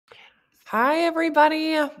Hi,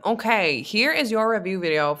 everybody. Okay, here is your review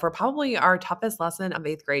video for probably our toughest lesson of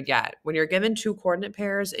eighth grade yet, when you're given two coordinate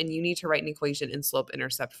pairs and you need to write an equation in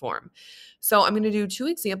slope-intercept form. So I'm going to do two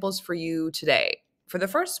examples for you today. For the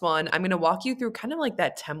first one, I'm going to walk you through kind of like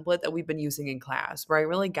that template that we've been using in class, where I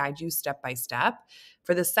really guide you step by step.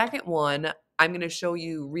 For the second one, I'm going to show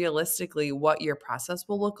you realistically what your process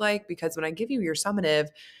will look like, because when I give you your summative,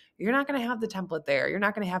 you're not going to have the template there. You're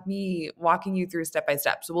not going to have me walking you through step by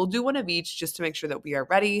step. So we'll do one of each just to make sure that we are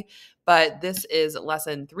ready. But this is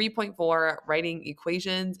lesson 3.4, writing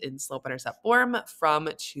equations in slope-intercept form from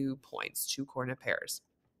 2 points, two coordinate pairs.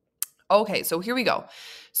 Okay, so here we go.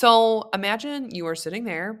 So imagine you are sitting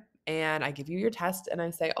there and I give you your test and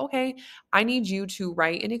I say, okay, I need you to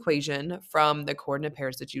write an equation from the coordinate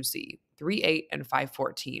pairs that you see, 3, 8, and 5,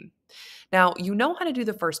 14. Now, you know how to do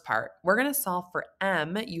the first part. We're going to solve for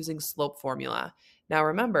m using slope formula. Now,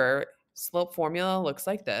 remember, slope formula looks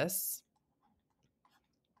like this.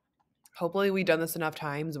 Hopefully, we've done this enough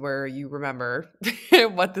times where you remember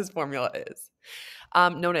what this formula is.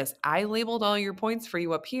 Notice I labeled all your points for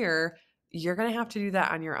you up here. You're going to have to do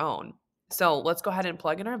that on your own. So let's go ahead and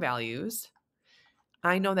plug in our values.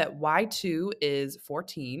 I know that y2 is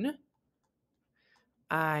 14.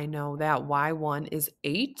 I know that y1 is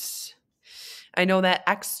 8. I know that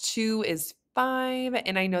x2 is 5,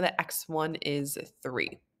 and I know that x1 is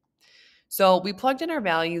 3. So we plugged in our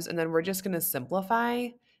values, and then we're just going to simplify.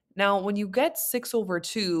 Now, when you get 6 over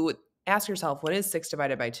 2, ask yourself, what is 6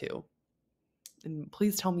 divided by 2? And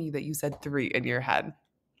please tell me that you said 3 in your head.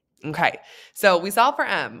 Okay, so we solved for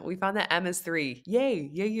m. We found that m is 3. Yay,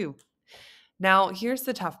 yay you. Now, here's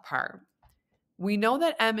the tough part. We know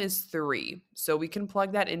that m is 3, so we can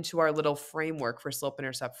plug that into our little framework for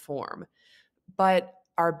slope-intercept form. But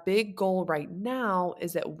our big goal right now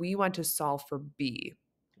is that we want to solve for b,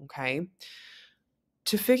 okay?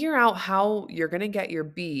 To figure out how you're going to get your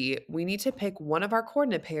b, we need to pick one of our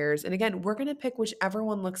coordinate pairs. And again, we're going to pick whichever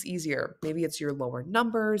one looks easier. Maybe it's your lower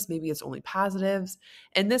numbers, maybe it's only positives.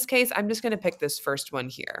 In this case, I'm just going to pick this first one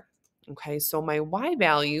here. Okay, so my y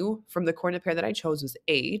value from the coordinate pair that I chose was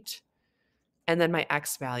 8, and then my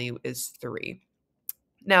x value is 3.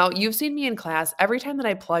 Now, you've seen me in class. Every time that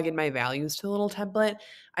I plug in my values to the little template,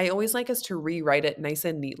 I always like us to rewrite it nice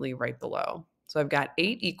and neatly right below. So I've got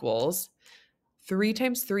 8 equals 3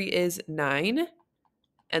 times 3 is 9,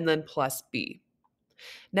 and then plus b.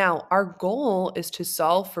 Now, our goal is to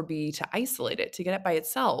solve for b to isolate it, to get it by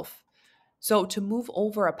itself. So to move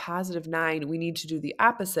over a positive 9, we need to do the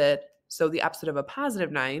opposite. So the opposite of a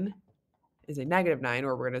positive 9 is a negative 9,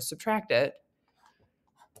 or we're going to subtract it.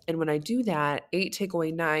 And when I do that, 8 take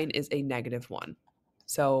away 9 is a negative 1.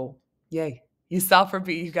 So yay, you solve for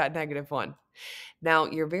b, you got negative 1. Now,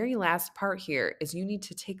 your very last part here is you need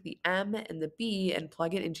to take the m and the b and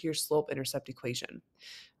plug it into your slope-intercept equation.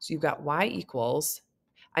 So you've got y equals,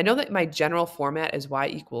 I know that my general format is y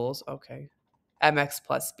equals, okay, mx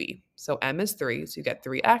plus b. So m is 3, so you get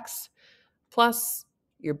 3x plus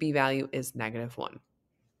your b value is negative 1.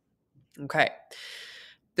 Okay.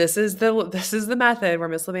 This is the method where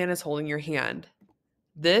Miss LeBan is holding your hand.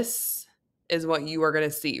 This is what you are going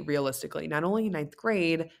to see realistically, not only in ninth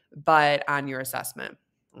grade, but on your assessment.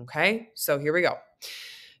 Okay, so here we go.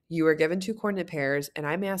 You are given two coordinate pairs, and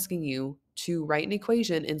I'm asking you to write an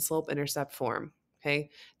equation in slope-intercept form. Okay,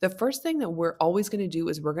 the first thing that we're always going to do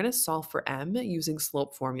is we're going to solve for m using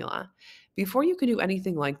slope formula. Before you can do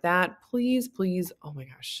anything like that, please, oh my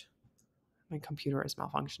gosh, my computer is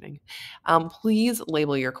malfunctioning. Please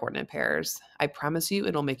label your coordinate pairs. I promise you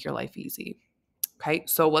it'll make your life easy. Okay,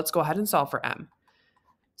 so let's go ahead and solve for m.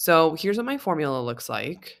 So here's what my formula looks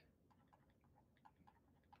like.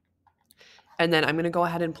 And then I'm going to go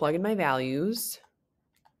ahead and plug in my values.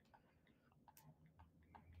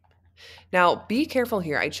 Now, be careful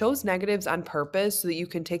here. I chose negatives on purpose so that you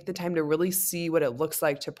can take the time to really see what it looks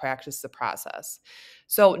like to practice the process.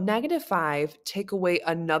 So negative 5, take away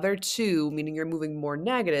another 2, meaning you're moving more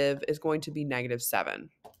negative, is going to be negative 7.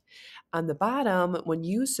 On the bottom, when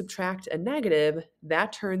you subtract a negative,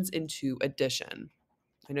 that turns into addition.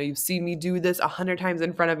 I know you've seen me do this 100 times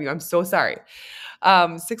in front of you. I'm so sorry.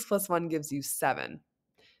 6 plus 1 gives you 7.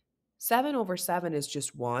 7 over 7 is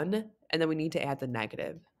just 1, and then we need to add the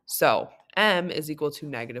negative. So m is equal to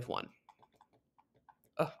negative 1.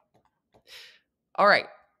 Oh. All right,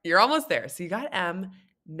 you're almost there. So you got m.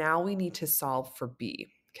 Now we need to solve for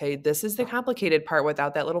b. Okay, this is the complicated part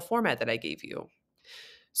without that little format that I gave you.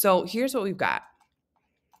 So here's what we've got.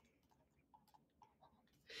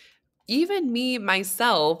 Even me,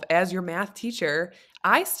 myself, as your math teacher,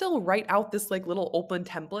 I still write out this like little open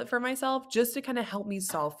template for myself just to kind of help me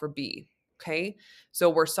solve for b. Okay, so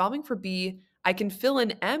we're solving for b. I can fill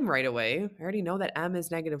in m right away. I already know that m is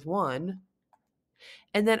 -1.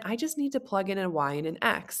 And then I just need to plug in a y and an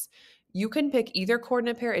x. You can pick either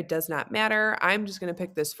coordinate pair. It does not matter. I'm just going to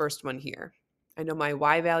pick this first one here. I know my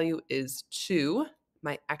y value is 2.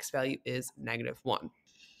 My x value is -1.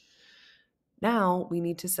 Now we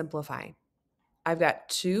need to simplify. I've got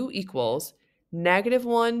 2 equals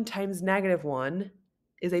 -1 times -1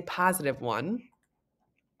 is a +1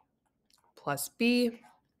 plus b.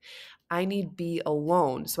 I need b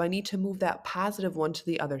alone. So I need to move that +1 to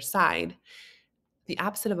the other side. The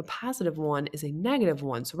opposite of a +1 is a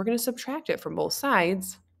 -1. So we're going to subtract it from both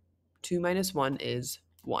sides. 2 minus 1 is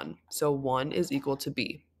 1. So 1 is equal to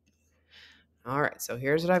b. All right, so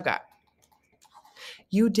here's what I've got.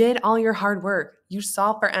 You did all your hard work. You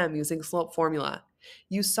solved for m using slope formula.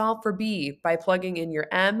 You solved for b by plugging in your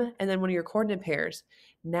m and then one of your coordinate pairs.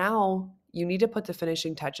 Now you need to put the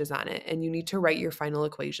finishing touches on it and you need to write your final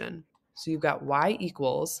equation. So you've got y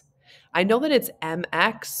equals, I know that it's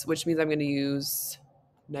mx, which means I'm going to use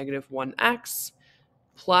 -1x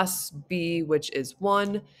plus b, which is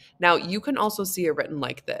 1. Now you can also see it written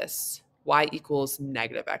like this, y equals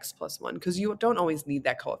 -x plus 1, because you don't always need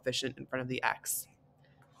that coefficient in front of the x.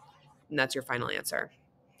 And that's your final answer.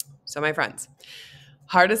 So my friends,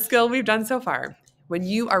 hardest skill we've done so far. When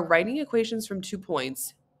you are writing equations from 2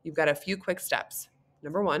 points, you've got a few quick steps.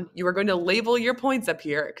 Number 1, you are going to label your points up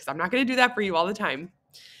here because I'm not going to do that for you all the time.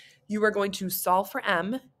 You are going to solve for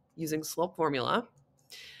m using slope formula.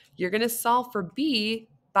 You're going to solve for b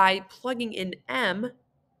by plugging in m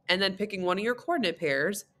and then picking one of your coordinate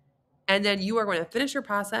pairs. And then you are going to finish your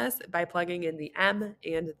process by plugging in the m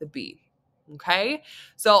and the b. Okay,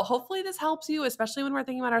 so hopefully this helps you, especially when we're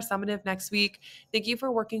thinking about our summative next week. Thank you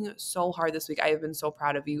for working so hard this week. I have been so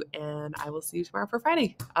proud of you, and I will see you tomorrow for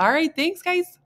Friday. All right, thanks, guys.